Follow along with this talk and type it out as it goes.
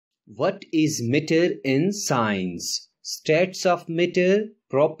What is matter in science? Stats of matter,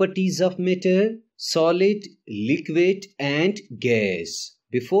 properties of matter, solid, liquid and gas.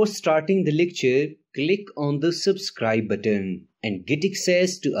 Before starting the lecture, click on the subscribe button and get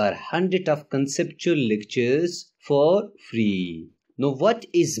access to our 100 of conceptual lectures for free. Now what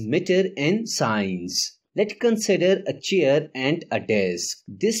is matter in science? Let's consider a chair and a desk.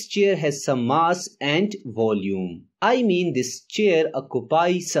 This chair has some mass and volume. I mean this chair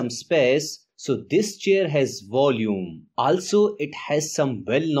occupies some space, so this chair has volume. Also, it has some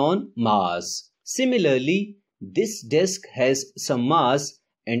well-known mass. Similarly, this desk has some mass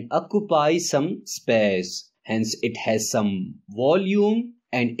and occupies some space. Hence, it has some volume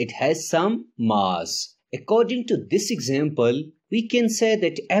and it has some mass. According to this example, we can say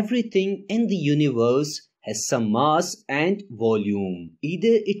that everything in the universe has some mass and volume. Either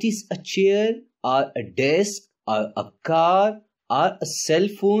it is a chair or a desk or a car or a cell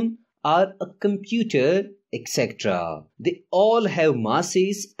phone or a computer, etc. They all have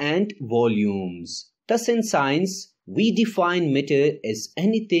masses and volumes. Thus in science, we define matter as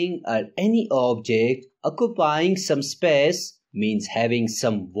anything or any object occupying some space, means having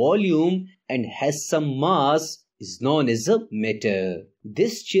some volume and has some mass, is known as a matter.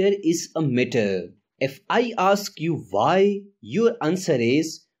 This chair is a matter. If I ask you why, your answer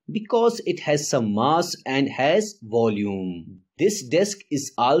is because it has some mass and has volume. This desk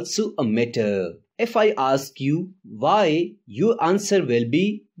is also a matter. If I ask you why, your answer will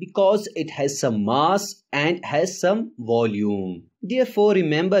be because it has some mass and has some volume. Therefore,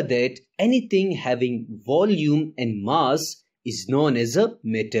 remember that anything having volume and mass is known as a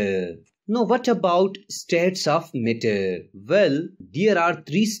matter. Now, what about states of matter? Well, there are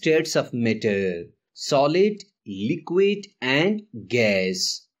three states of matter: solid, liquid and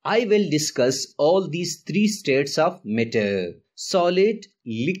gas. I will discuss all these three states of matter: solid,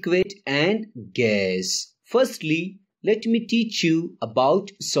 liquid and gas. Firstly, let me teach you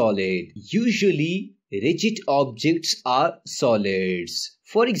about solid. Usually, rigid objects are solids.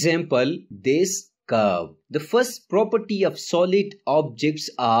 For example, this cup. The first property of solid objects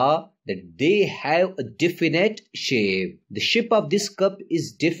are that they have a definite shape. The shape of this cup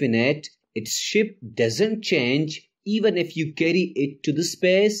is definite. Its shape doesn't change. Even if you carry it to the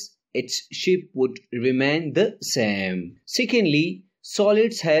space, its shape would remain the same. Secondly,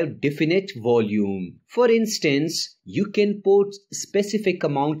 solids have definite volume. For instance, you can put specific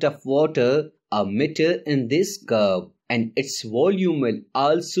amount of water or matter in this cup and its volume will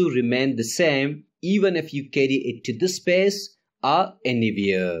also remain the same even if you carry it to the space or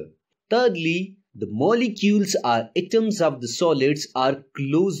anywhere. Thirdly, the molecules or atoms of the solids are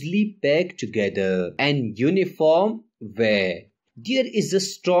closely packed together and uniform wear. There is a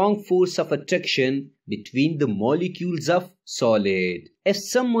strong force of attraction between the molecules of solid. If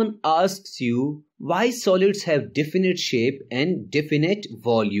someone asks you why solids have definite shape and definite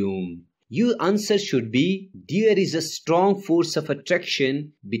volume, your answer should be there is a strong force of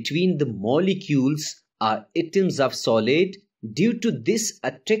attraction between the molecules or atoms of solid. Due to this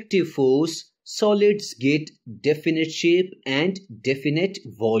attractive force, solids get definite shape and definite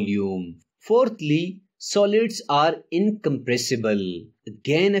volume. Fourthly, solids are incompressible.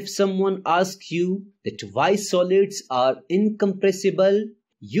 Again, if someone asks you that why solids are incompressible,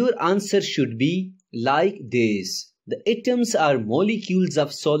 your answer should be like this. The atoms or molecules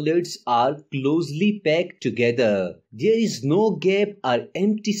of solids are closely packed together. There is no gap or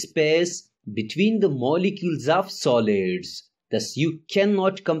empty space between the molecules of solids. Thus, you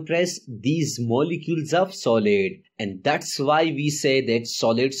cannot compress these molecules of solid, and that's why we say that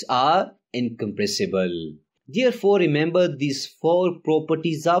solids are incompressible. Therefore, remember these four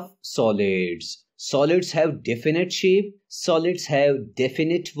properties of solids. Solids have definite shape, solids have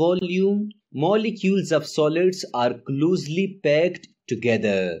definite volume, molecules of solids are closely packed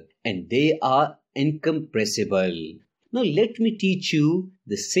together, and they are incompressible. Now, let me teach you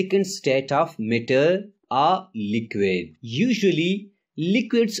the second state of matter, are liquid. Usually,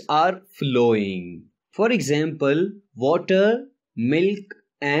 liquids are flowing. For example, water, milk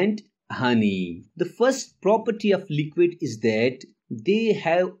and honey. The first property of liquid is that they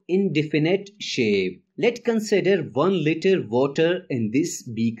have indefinite shape. Let's consider 1 liter water in this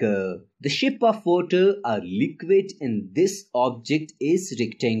beaker. The shape of water or liquid in this object is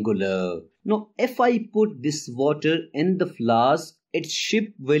rectangular. Now, if I put this water in the flask, its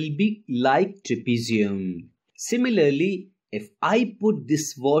shape will be like trapezium. Similarly, if I put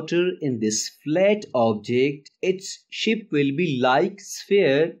this water in this flat object, its shape will be like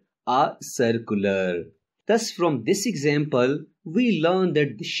sphere or circular. Thus, from this example, we learn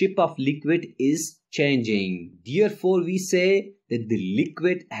that the shape of liquid is changing. Therefore, we say that the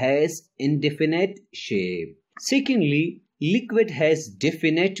liquid has indefinite shape. Secondly, liquid has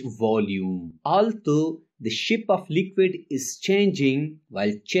definite volume. Although the shape of liquid is changing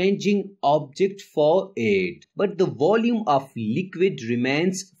while changing object for it, but the volume of liquid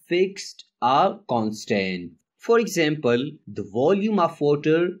remains fixed or constant. For example, the volume of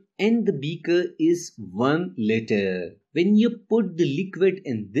water in the beaker is 1 liter. When you put the liquid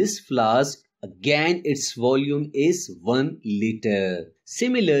in this flask, again its volume is 1 liter.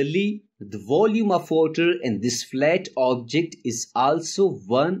 Similarly, the volume of water in this flat object is also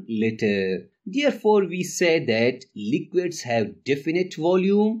 1 liter. Therefore, we say that liquids have definite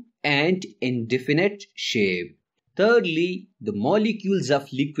volume and indefinite shape. Thirdly, the molecules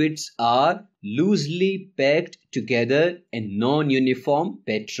of liquids are loosely packed together in non-uniform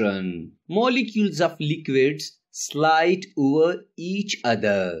pattern. Molecules of liquids slide over each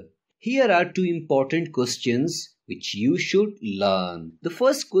other. Here are two important questions which you should learn. The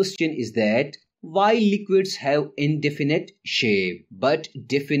first question is that why liquids have indefinite shape but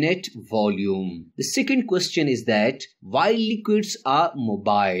definite volume. The second question is that why liquids are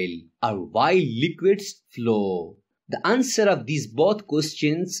mobile or why liquids flow. The answer of these both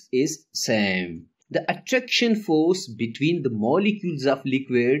questions is same. The attraction force between the molecules of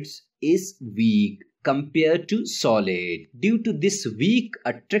liquids is weak compared to solid. Due to this weak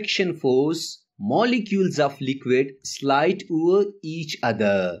attraction force, molecules of liquid slide over each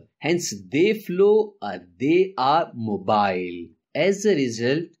other. Hence, they flow or they are mobile. As a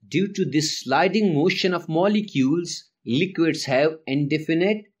result, due to this sliding motion of molecules, liquids have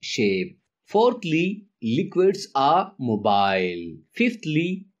indefinite shape. Fourthly, liquids are mobile.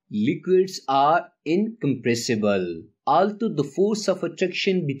 Fifthly, liquids are incompressible. Although the force of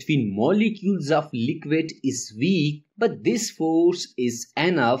attraction between molecules of liquid is weak, but this force is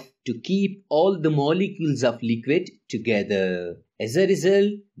enough to keep all the molecules of liquid together. As a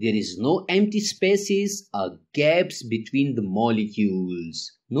result, there is no empty spaces or gaps between the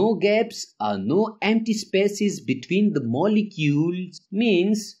molecules. No gaps or no empty spaces between the molecules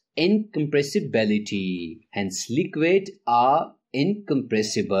means incompressibility. Hence, liquids are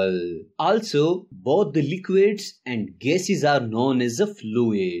incompressible. Also, both the liquids and gases are known as a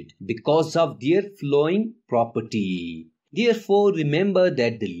fluid because of their flowing property. Therefore, remember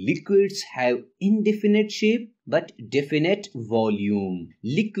that the liquids have indefinite shape but definite volume.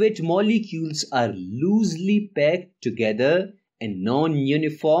 Liquid molecules are loosely packed together in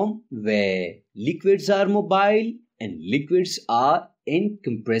non-uniform way. Liquids are mobile and liquids are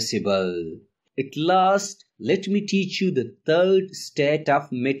incompressible. At last, let me teach you the third state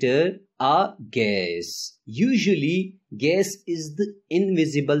of matter, or gas. Usually, gas is the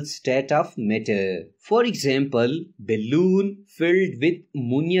invisible state of matter. For example, balloon filled with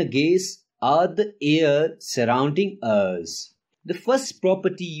ammonia gas or the air surrounding us. The first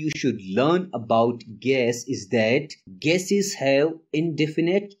property you should learn about gas is that gases have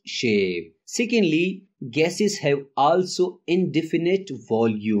indefinite shape. Secondly, gases have also indefinite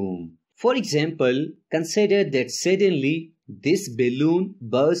volume. For example, consider that suddenly this balloon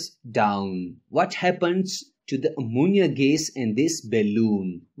bursts down. What happens to the ammonia gas in this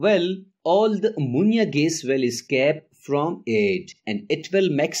balloon? Well, all the ammonia gas will escape from it and it will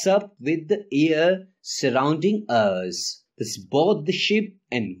mix up with the air surrounding us. Thus, both the shape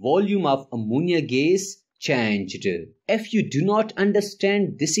and volume of ammonia gas changed. If you do not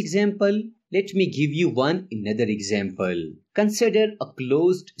understand this example, let me give you another example. Consider a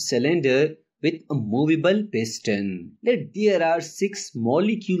closed cylinder with a movable piston. Let there are 6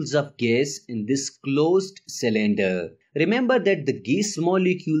 molecules of gas in this closed cylinder. Remember that the gas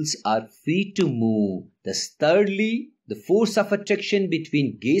molecules are free to move. Thus, thirdly, the force of attraction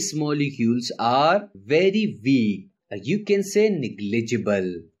between gas molecules are very weak. You can say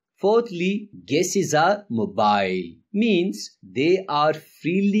negligible. Fourthly, gases are mobile, means they are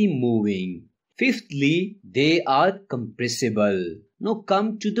freely moving. Fifthly, they are compressible. Now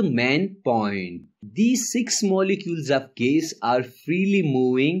come to the main point. These 6 molecules of gas are freely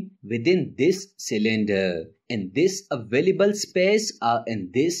moving within this cylinder, in this available space or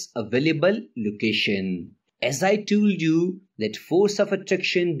in this available location. As I told you that force of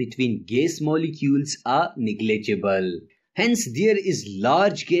attraction between gas molecules are negligible. Hence, there is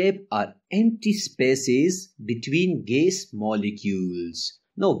large gap or empty spaces between gas molecules.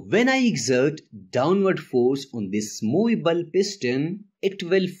 Now, when I exert downward force on this movable piston, it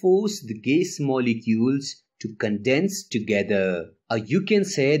will force the gas molecules to condense together. Or you can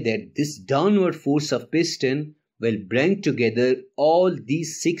say that this downward force of piston will bring together all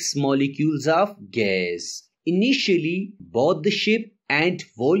these 6 molecules of gas. Initially, both the shape and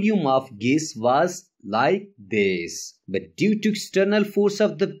volume of gas was like this. But due to external force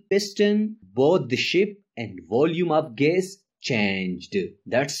of the piston, both the shape and volume of gas changed.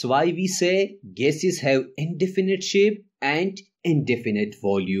 That's why we say gases have indefinite shape and indefinite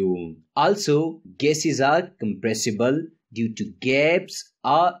volume. Also, gases are compressible due to gaps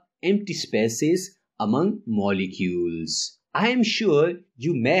or empty spaces among molecules. I am sure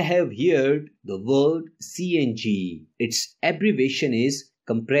you may have heard the word CNG. Its abbreviation is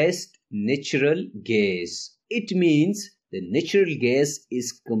compressed natural gas. It means the natural gas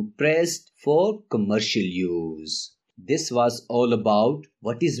is compressed for commercial use. This was all about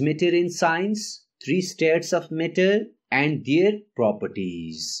what is matter in science, 3 states of matter and their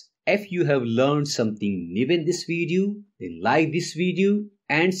properties. If you have learned something new in this video, then like this video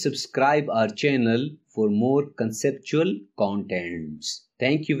and subscribe our channel for more conceptual contents.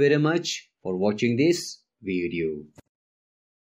 Thank you very much for watching this video.